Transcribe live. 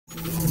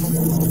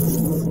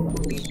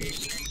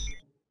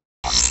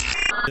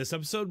This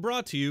episode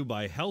brought to you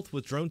by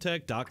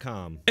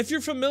healthwithdronetek.com. If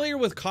you're familiar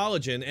with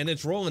collagen and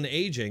its role in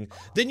aging,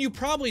 then you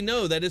probably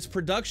know that its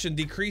production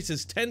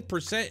decreases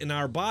 10% in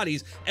our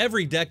bodies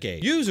every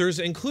decade. Users,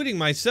 including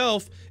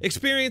myself,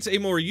 experience a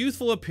more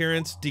youthful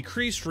appearance,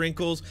 decreased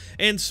wrinkles,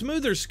 and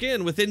smoother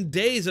skin within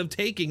days of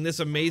taking this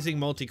amazing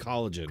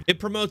multi-collagen. It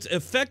promotes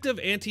effective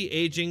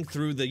anti-aging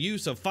through the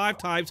use of 5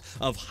 types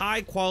of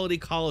high-quality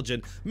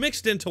collagen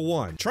mixed into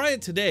one. Try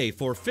it today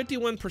for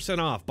 51%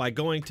 off by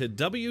going to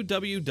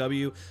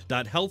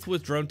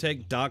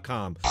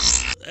www.healthwithdronetek.com.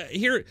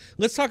 Here,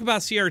 let's talk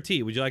about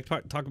CRT. Would you like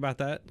to talk about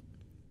that?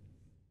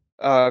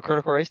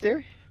 Critical race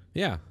theory?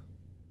 Yeah.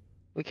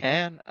 We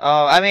can.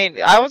 I mean,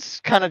 I was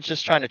kind of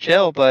just trying to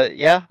chill, but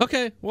yeah.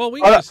 Okay. Well,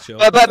 we can just chill.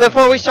 But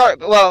before we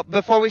start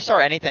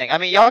anything, I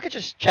mean, y'all could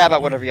just chat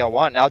about whatever y'all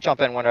want, and I'll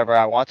jump in whenever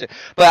I want to.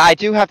 But I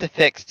do have to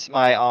fix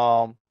my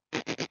I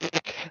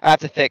have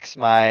to fix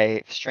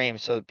my stream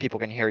so people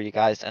can hear you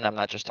guys, and I'm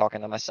not just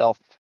talking to myself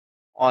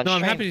on stream.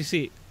 I'm happy to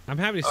see. I'm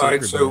happy to see right,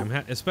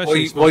 everybody.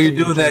 Especially while you're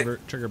doing that,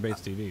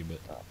 trigger-based TV.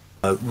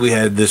 But we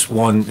had this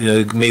one,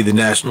 made the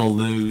national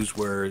news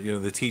where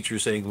the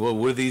teacher's saying, "Well,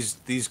 what do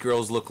these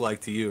girls look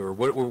like to you?" Or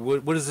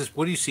what is this?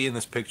 What do you see in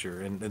this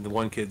picture? And the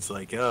one kid's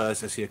like, "Oh, I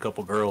see a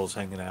couple girls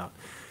hanging out."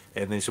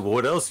 And they said, "Well,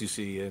 what else do you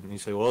see?" And you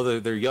say, "Well,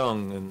 they're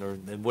young."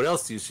 And what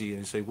else do you see? And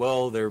you say,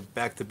 "Well, they're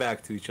back to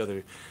back to each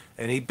other."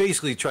 And he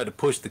basically tried to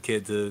push the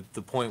kid to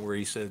the point where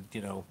he said,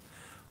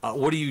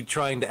 what are you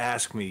trying to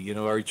ask me?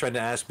 Are you trying to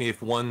ask me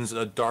if one's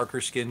a darker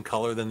skin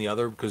color than the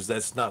other? Because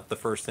that's not the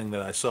first thing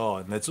that I saw.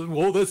 And that's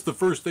the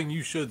first thing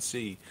you should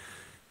see.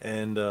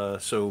 And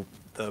so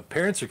the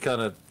parents are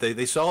kind of,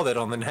 they saw that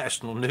on the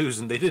national news,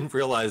 and they didn't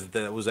realize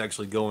that was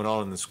actually going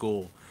on in the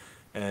school.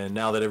 And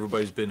now that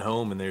everybody's been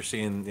home and they're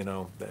seeing,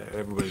 that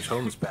everybody's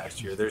home this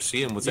past year, they're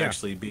seeing what's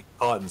actually being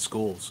taught in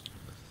schools.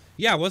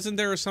 Yeah, wasn't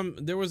there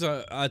there was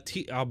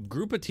a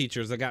group of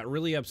teachers that got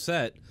really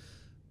upset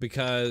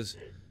because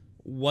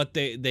what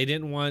they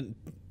didn't want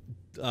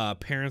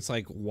parents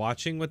like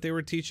watching what they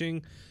were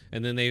teaching,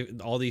 and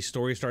then all these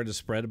stories started to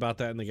spread about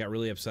that, and they got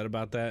really upset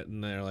about that,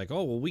 and they're like,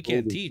 oh well, we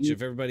can't teach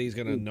if everybody's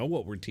gonna know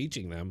what we're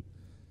teaching them.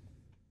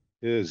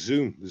 Yeah, the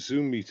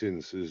Zoom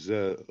meetings is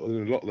a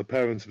lot of the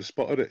parents have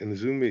spotted it in the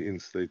Zoom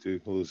meetings they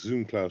do, or the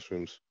Zoom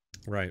classrooms.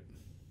 Right.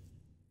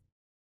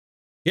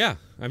 Yeah,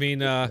 I mean,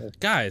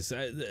 guys,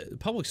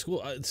 public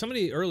school.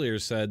 Somebody earlier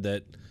said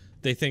that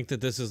they think that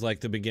this is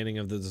like the beginning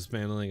of the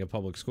dismantling of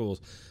public schools.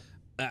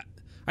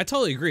 I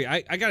totally agree.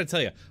 I got to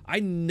tell you, I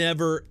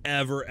never,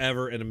 ever,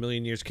 ever in a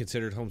million years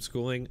considered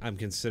homeschooling. I'm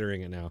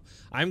considering it now.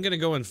 I'm going to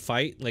go and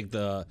fight like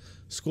the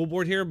school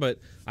board here, but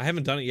I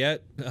haven't done it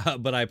yet,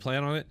 but I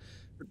plan on it.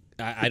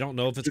 I don't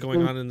know if it's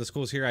going on in the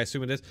schools here. I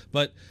assume it is.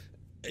 But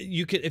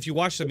if you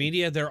watch the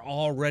media, they're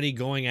already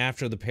going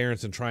after the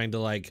parents and trying to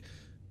like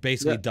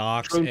basically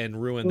dox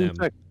and ruin them.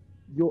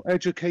 Your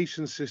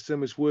education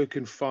system is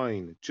working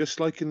fine. Just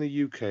like in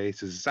the UK,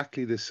 it's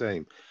exactly the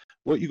same.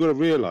 What you've got to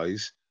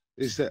realize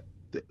is that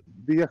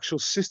the actual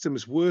system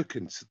is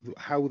working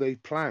how they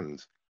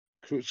planned.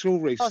 Critical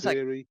race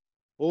theory,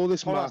 all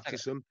this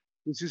Marxism.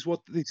 This is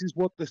what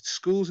the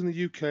schools in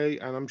the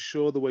UK, and I'm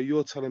sure the way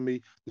you're telling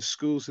me the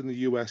schools in the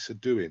US are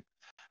doing.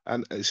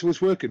 And so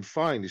it's working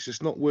fine. It's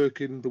just not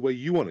working the way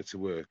you want it to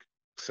work,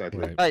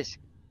 sadly. Guys.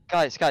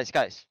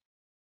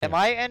 Am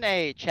I in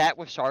a chat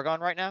with Sargon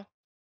right now?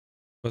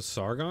 Was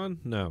Sargon?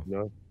 No.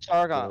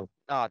 Sargon. No.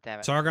 Oh, damn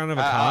it. Sargon of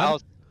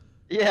Akkad?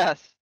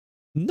 Yes.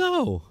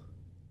 No.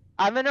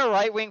 I'm in a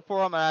right-wing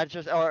forum,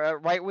 and or a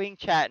right-wing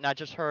chat, and I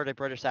just heard a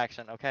British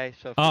accent. Okay,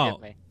 so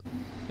forgive me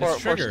for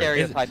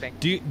stereotyping.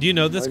 Do you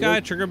know this guy,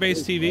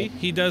 Trigger-Based TV?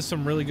 He does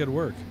some really good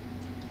work.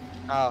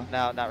 Oh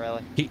no, not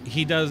really.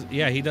 He does.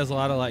 Yeah, he does a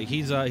lot of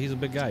he's a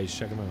big guy. You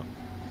should check him out.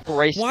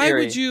 Why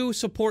would you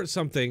support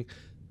something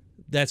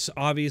that's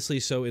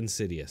obviously so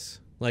insidious?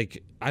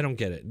 Like, I don't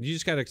get it. You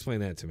just got to explain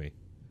that to me.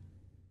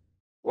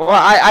 Well,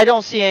 I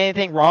don't see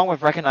anything wrong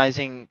with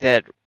recognizing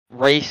that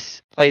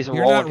race plays a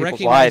role in people's lives. You're not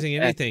recognizing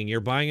anything. You're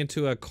buying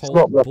into a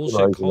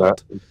bullshit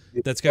cult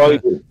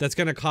that's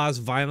gonna cause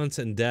violence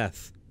and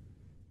death.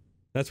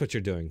 That's what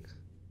you're doing.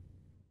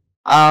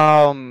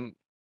 I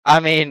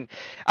mean,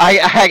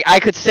 I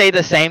could say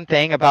the same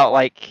thing about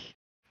like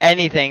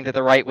anything that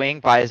the right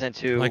wing buys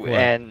into,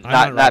 and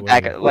not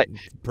back like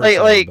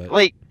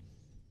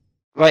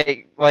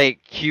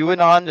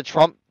QAnon, the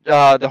Trump,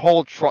 the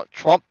whole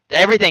Trump,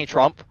 everything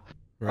Trump.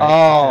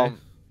 Right. Okay.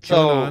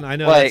 QAnon, I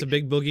know that's a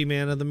big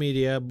boogeyman of the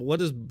media, but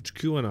what has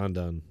QAnon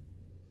done?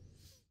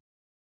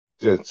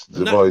 It's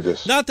divide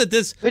us. Not that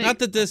this.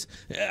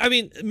 I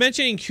mean,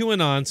 mentioning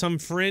QAnon, some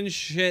fringe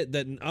shit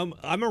that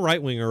I'm a right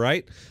winger,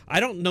 right? I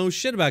don't know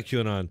shit about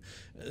QAnon.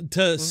 To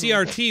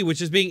CRT, which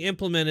is being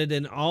implemented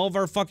in all of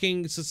our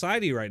fucking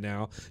society right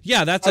now.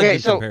 Yeah, that's a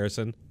good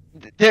comparison.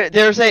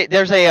 There's a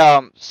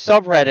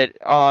subreddit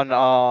on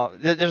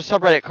there's a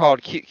subreddit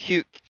called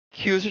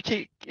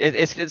QRT.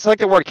 It's like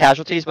the word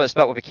casualties, but it's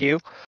spelled with a Q.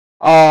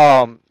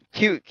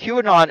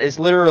 QAnon is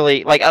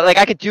literally like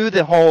I could do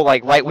the whole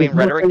like right wing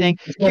rhetoric thing.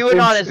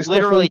 QAnon is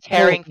literally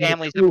tearing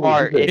families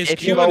apart.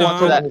 If you go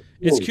onto that,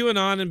 is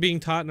QAnon being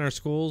taught in our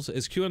schools?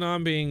 Is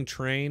QAnon being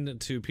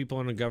trained to people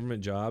in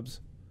government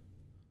jobs?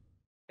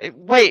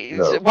 wait,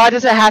 No. why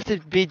does it have to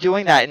be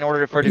doing that in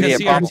order for it to be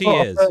Because a problem?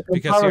 CRT is.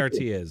 Because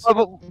CRT is.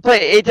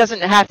 But it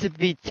doesn't have to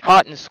be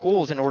taught in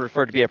schools in order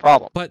for it to be a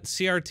problem. But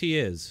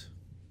CRT is.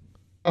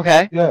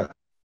 Okay. Yeah.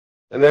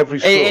 And every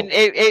school. And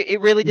it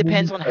really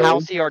depends on how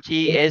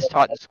CRT is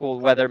taught in school,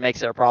 whether it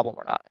makes it a problem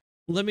or not.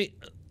 Let me.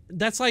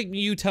 That's like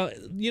you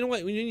know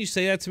what? When you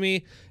say that to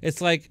me,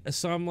 it's like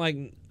some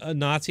like a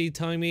Nazi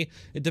telling me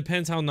it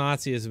depends how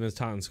Nazism is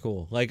taught in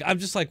school. Like I'm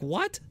just like,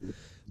 what?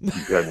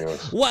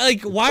 Genius. What?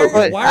 Like why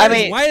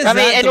is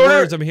that the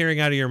words I'm hearing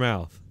out of your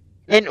mouth?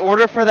 In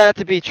order for that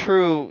to be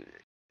true,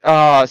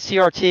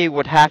 CRT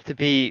would have to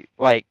be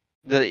like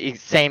the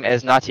same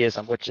as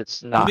Nazism, which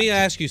it's not. Let me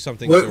ask you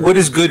something. What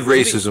is good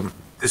racism?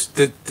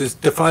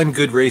 Define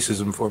good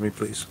racism for me,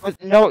 please. But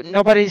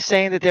nobody's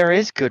saying that there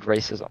is good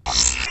racism.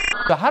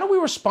 So how do we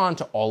respond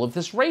to all of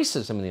this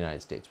racism in the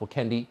United States? Well,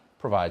 Kendi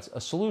provides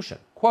a solution.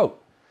 Quote,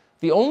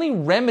 "The only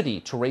remedy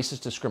to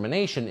racist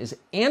discrimination is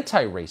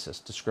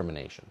anti-racist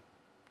discrimination."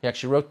 He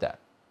actually wrote that.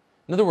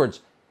 In other words,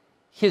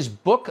 his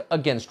book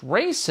against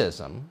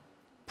racism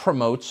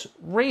promotes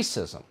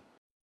racism.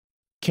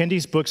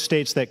 Kendi's book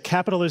states that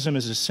capitalism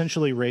is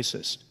essentially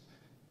racist.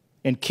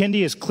 And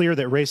Kendi is clear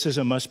that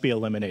racism must be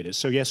eliminated.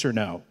 So yes or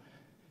no?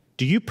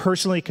 Do you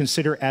personally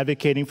consider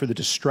advocating for the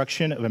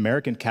destruction of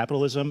American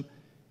capitalism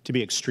to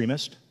be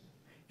extremist?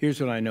 Here's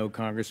what I know,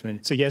 Congressman.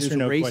 It's a yes There's or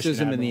no racism question,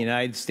 in the Admiral.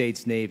 United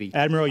States Navy.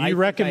 Admiral, I you think I have an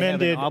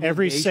recommended every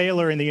obligation-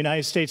 sailor in the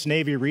United States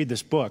Navy read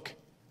this book.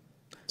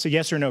 It's a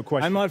yes or no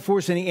question. I'm not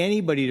forcing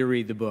anybody to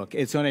read the book.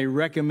 It's on a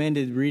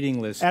recommended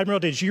reading list. Admiral,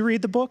 did you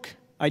read the book?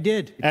 I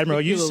did.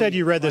 Admiral, you said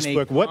you read this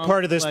Particularly book. What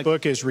part of this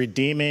complex- book is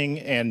redeeming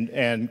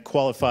and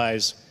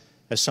qualifies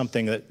as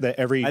something that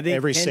every I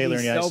think sailor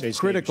in the United States Navy should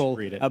self-critical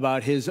read it?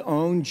 about his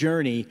own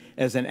journey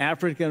as an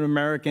African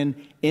American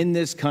in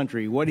this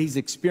country, what he's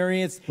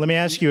experienced. Let me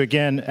ask you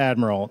again,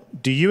 Admiral.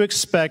 Do you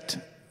expect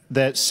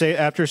that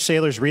after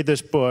sailors read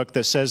this book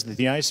that says that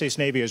the United States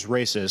Navy is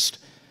racist,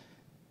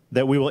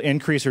 that we will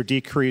increase or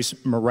decrease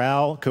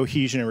morale,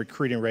 cohesion, and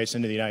recruiting rates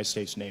into the United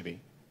States Navy?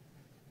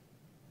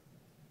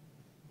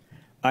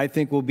 I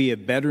think we'll be a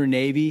better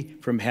Navy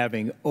from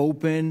having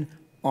open,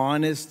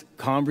 honest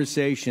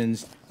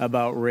conversations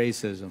about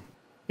racism.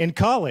 In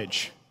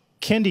college,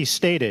 Kendi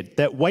stated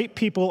that white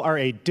people are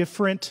a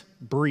different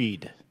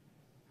breed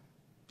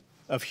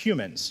of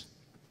humans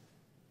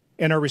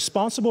and are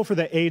responsible for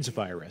the AIDS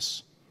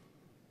virus.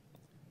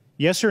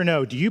 Yes or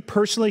no, do you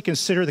personally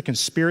consider the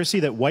conspiracy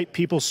that white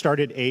people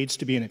started AIDS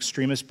to be an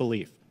extremist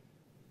belief?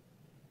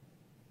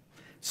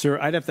 Sir,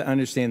 I'd have to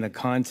understand the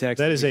context.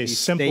 That is in a which these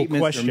simple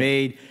statements question. Are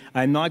made.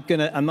 I'm not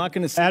gonna.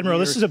 Sit Admiral,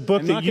 here- this is a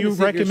book I'm that not gonna you sit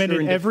here, recommended sir,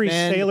 and every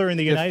sailor in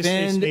the United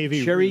States defend Navy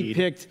read.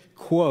 cherry-picked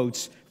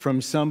quotes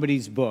from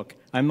somebody's book.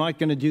 I'm not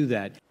going to do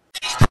that.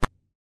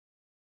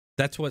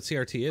 That's what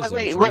CRT is.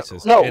 Wait, it's wait,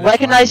 racist. no, and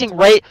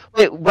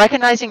it's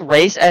recognizing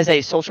race as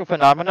a social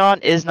phenomenon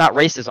is not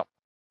racism.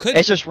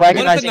 It's just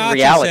recognizing what if a Nazi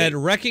reality. said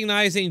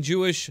recognizing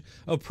Jewish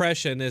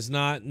oppression is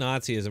not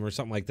Nazism or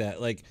something like that?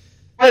 Like,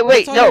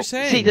 wait, that's all no. you're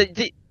saying. See,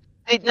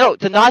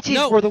 the Nazis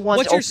no, were the ones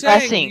what you're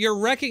oppressing. saying, your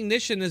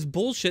recognition is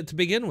bullshit to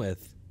begin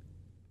with.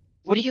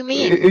 What do you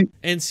mean?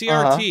 In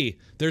CRT,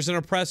 there's an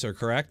oppressor,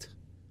 correct?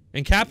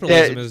 And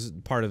capitalism is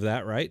part of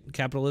that, right?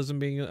 Capitalism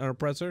being an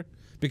oppressor?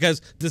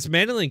 Because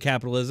dismantling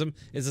capitalism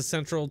is a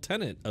central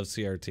tenet of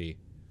CRT.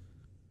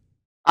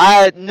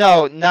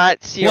 No, not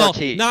CRT.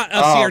 Well, not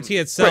CRT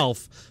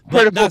itself.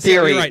 Critical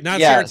theory. You're right, not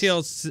yes.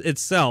 CRT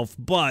itself,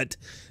 but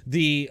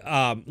the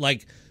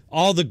like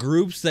all the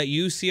groups that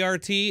use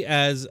CRT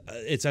as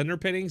its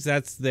underpinnings,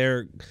 that's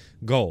their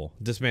goal,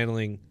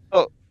 dismantling.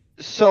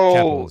 So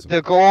capitalism.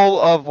 the goal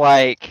of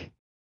like,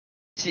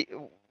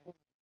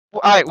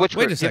 all right, which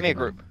group? Give me a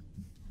group.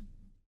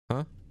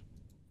 Huh?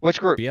 Which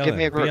group? BLM, Give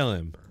me a group.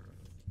 BLM.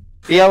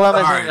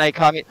 BLM isn't a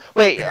communist.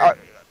 Wait,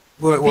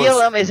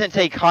 BLM isn't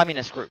a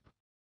communist group.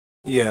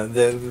 Yeah,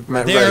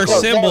 Their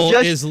symbol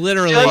Just- is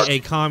literally just- a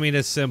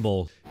communist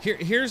symbol.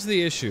 Here's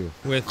the issue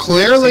with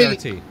Clearly-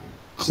 CRT.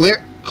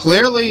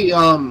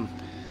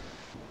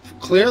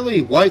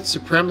 Clearly, white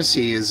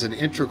supremacy is an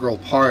integral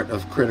part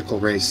of critical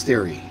race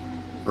theory,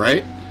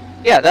 right?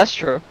 Yeah, that's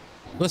true.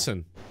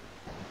 Listen,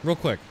 real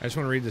quick. I just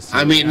want to read this. To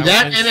I you. mean,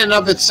 that in and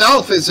of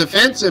itself is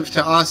offensive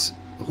to us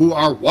who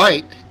are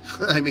white.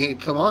 I mean,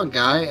 come on,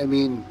 guy. I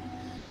mean,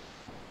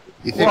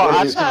 you think Well, we're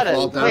I'm just gonna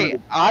fall not. down?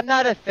 Wait, I'm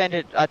not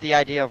offended at the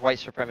idea of white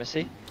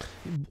supremacy.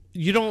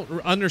 You don't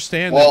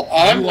understand Well,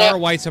 that I'm you not- are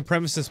white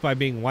supremacist by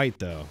being white,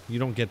 though. You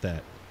don't get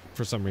that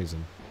for some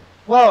reason.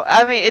 Well,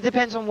 I mean, it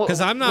depends on what.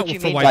 Because I'm not what you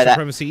for mean white by that.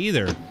 supremacy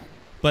either.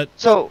 But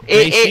So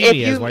they see if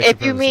me as white you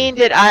supremacy. mean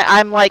that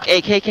I'm like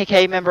a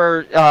KKK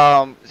member,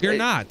 You're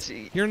not.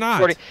 You're not.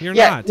 sorry. You're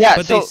yeah, not. Yeah,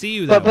 But so, they see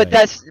you that but way.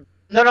 that's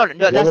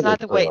That's not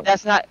the way.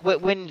 That's not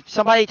when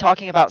somebody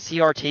talking about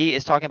CRT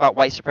is talking about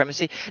white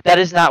supremacy. That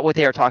is not what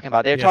they are talking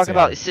about. They're talking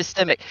about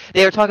systemic.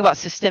 They are talking about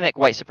systemic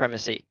white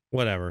supremacy.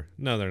 Whatever.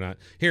 No, they're not.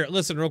 Here,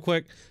 listen real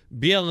quick.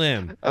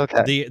 BLM.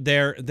 Okay.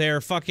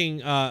 Their fucking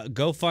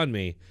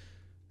GoFundMe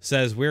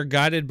says we're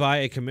guided by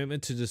a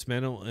commitment to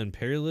dismantle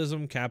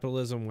imperialism,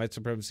 capitalism, white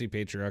supremacy,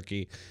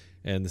 patriarchy,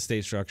 and the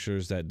state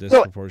structures that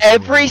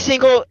disproportionately.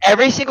 So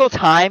every single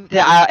time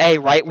that a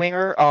right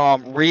winger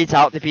reads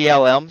out the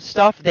BLM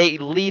stuff, they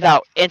leave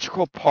out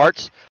integral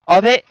parts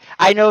of it.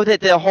 I know that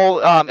the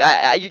whole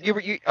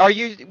are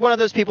you one of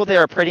those people that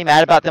are pretty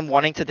mad about them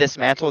wanting to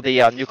dismantle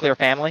the nuclear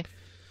family?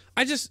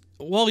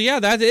 Well, yeah,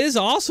 that is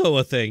also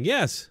a thing.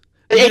 Yes.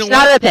 It's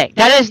not a thing.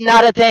 That is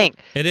not a thing.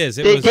 It is.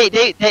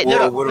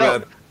 What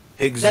about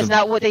pigs? That's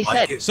not what they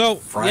said.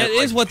 So yeah, it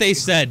is what they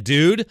said,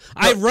 dude.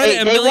 I read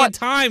it a million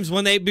times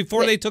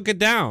before they took it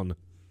down.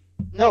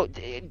 No,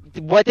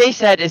 what they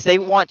said is they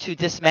want to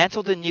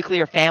dismantle the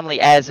nuclear family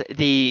as I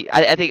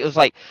think it was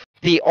like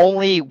the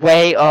only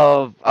way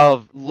of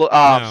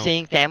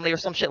seeing family or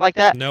some shit like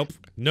that. Nope.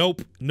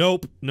 Hold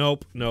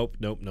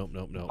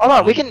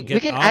on, we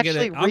can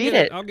actually read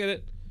it. I'll get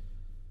it.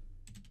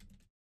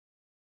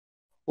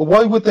 Well,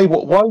 why would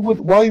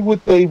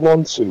they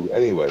want to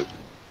anyway?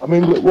 I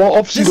mean, well,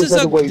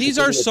 obviously these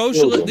are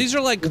socialist. These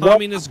are like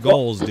communist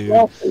goals, dude.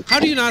 How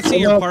do you not see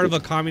you're part of a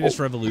communist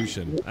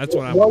revolution? That's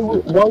what I'm.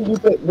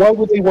 Why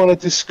would they want to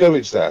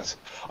discourage that?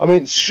 I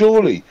mean,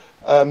 surely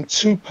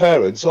two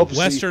parents,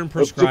 obviously, Western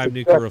prescribed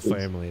nuclear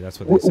family. That's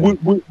what they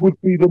say.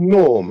 Would be the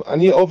norm.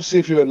 And yet, obviously,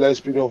 if you're a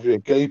lesbian or if you're a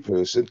gay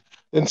person,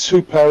 then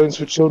two parents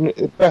with children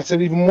is better,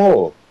 even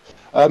more.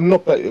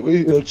 Not better.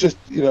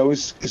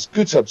 It's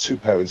good to have two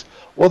parents.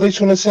 What are they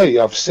trying to say? You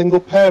have single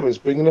parents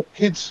bringing up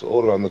kids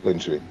all around the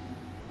country.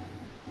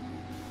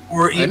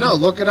 Or even, I know.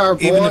 Look at our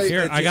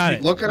boy. I got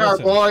it. Look at our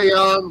boy.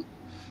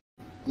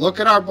 Look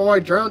at our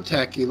boy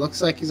Dronetek. He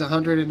looks like he's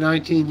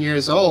 119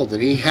 years old,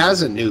 and he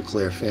has a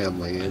nuclear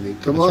family. I mean,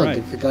 come on, right.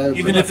 give the guy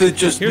even if it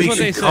just Here's makes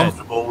you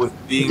comfortable with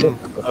being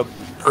a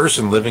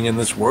person living in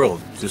this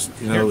world. Just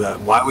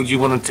why would you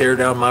want to tear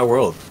down my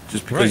world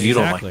just because you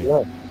don't like it?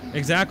 Yeah.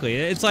 Exactly.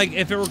 It's like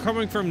if it were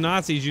coming from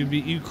Nazis,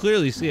 you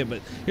clearly see it.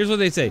 But here's what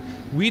they say: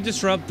 we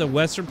disrupt the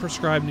Western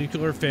prescribed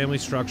nuclear family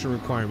structure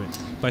requirement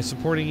by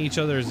supporting each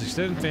other as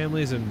extended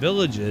families and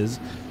villages,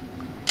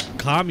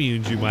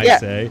 communes, you might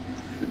say,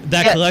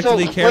 that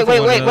collectively care for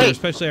one another,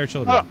 especially our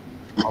children.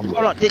 Hold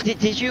on.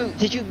 Did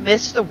you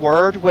miss the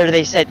word where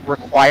they said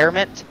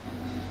requirement?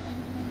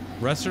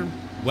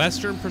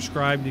 Western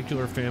prescribed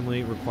nuclear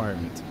family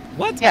requirement.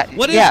 What?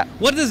 Yeah.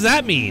 What does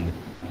that mean?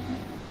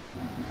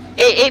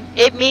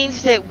 It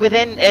means that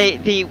within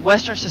the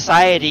Western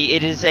society,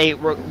 it is a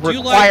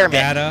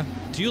requirement.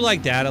 Do you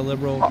like data,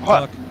 liberal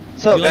fuck?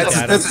 So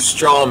that's a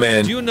straw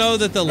man. Do you know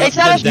that the it's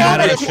not a straw man,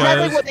 data it's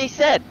exactly shows? what they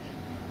said.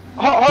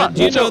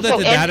 Do you know that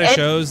the data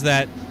shows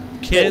that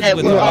kids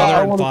with a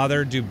mother and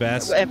father do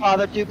best? And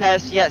father do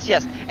best, yes.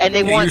 And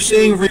they want. You're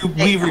saying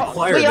we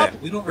require that?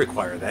 We don't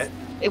require that.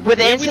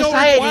 Within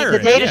society,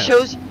 the data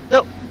shows.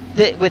 No,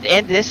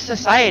 within this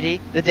society,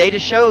 the data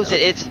shows that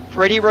it's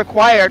pretty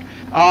required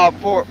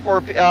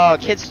for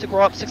kids to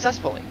grow up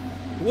successfully.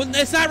 Well,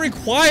 it's not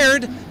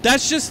required.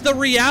 That's just the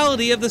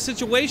reality of the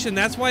situation.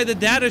 That's why the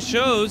data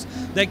shows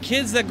that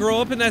kids that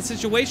grow up in that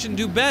situation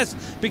do best,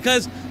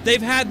 because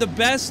they've had the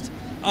best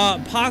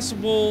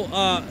possible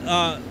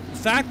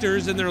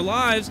factors in their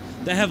lives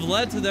that have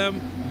led to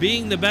them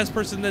being the best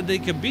person that they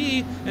could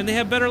be, and they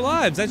have better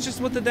lives. That's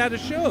just what the data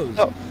shows.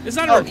 It's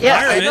not a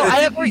requirement. Yeah,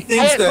 I agree.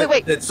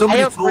 That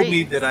somebody told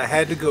me that I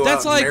had to go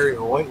out and marry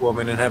a white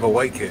woman and have a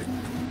white kid.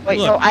 I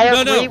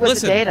agree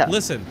with the data.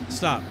 Listen,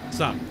 stop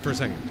for a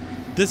second.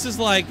 This is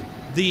like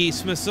the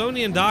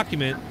Smithsonian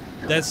document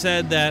that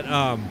said that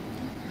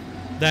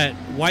that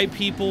white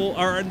people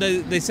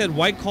they said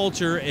white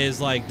culture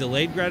is like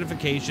delayed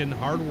gratification,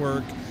 hard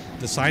work,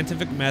 the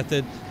scientific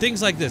method,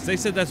 things like this. They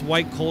said that's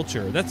white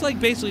culture. That's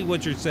like basically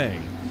what you're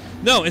saying.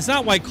 No, it's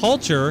not white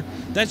culture.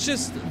 That's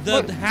just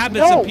the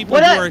habits of people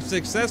who are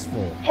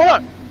successful. Hold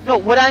on. No,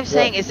 what I'm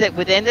saying is that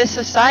within this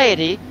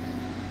society,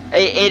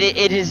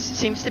 it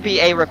seems to be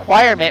a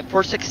requirement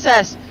for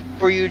success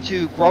for you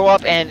to grow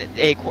up and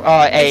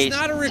it's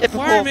not a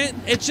requirement.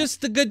 It's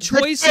just the good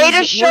choices the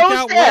data shows work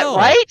out that, well.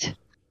 Right?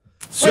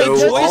 So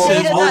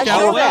choices work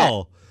out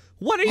well.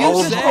 What are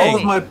you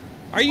saying?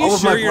 Are you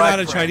sure you're not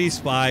a Chinese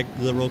spy,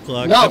 liberal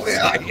cluck? No,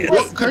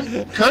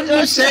 couldn't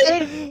you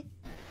say?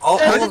 All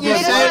of my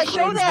black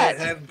friends that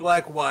have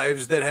black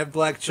wives, that have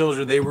black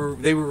children, they were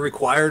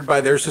required by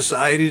their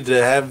society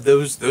to have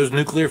those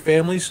nuclear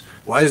families.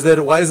 Why is that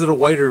a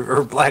white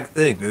or black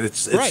thing?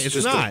 It's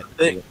just not a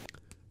thing.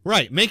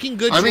 Right, making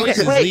good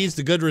choices leads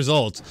to good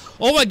results.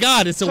 Oh my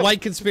God, it's a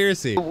white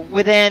conspiracy.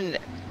 Within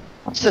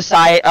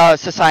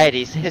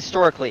societies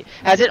historically,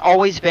 has it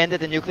always been that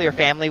the nuclear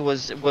family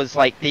was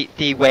like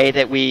the way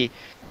that we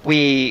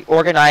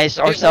organized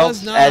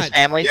ourselves as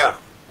families? Yeah,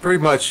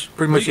 pretty much.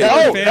 No,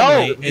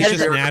 it's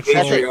just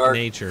natural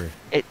nature.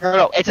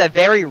 No, it's a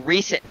very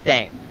recent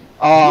thing.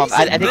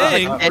 I think it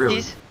was like Really?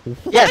 50s.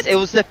 Yes, it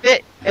was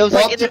It was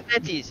like in the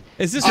 50s.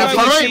 Is this why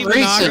we see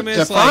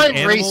monogamous like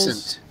animals?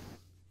 recent.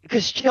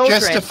 Because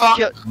children.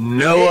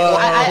 Noah.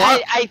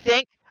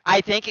 I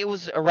think it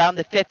was around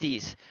the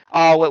 50s.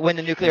 When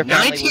the nuclear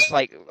family was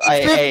like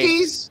a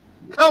 50s.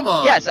 Come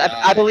on. Yes,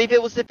 I believe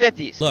it was the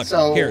 50s. Look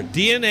So- here,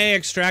 DNA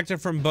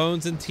extracted from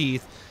bones and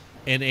teeth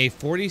in a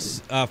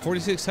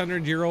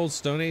 4,600-year-old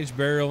Stone Age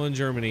burial in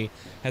Germany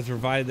has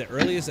provided the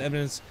earliest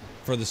evidence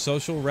for the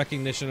social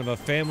recognition of a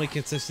family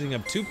consisting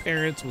of two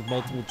parents with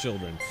multiple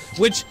children,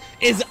 which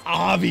is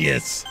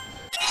obvious.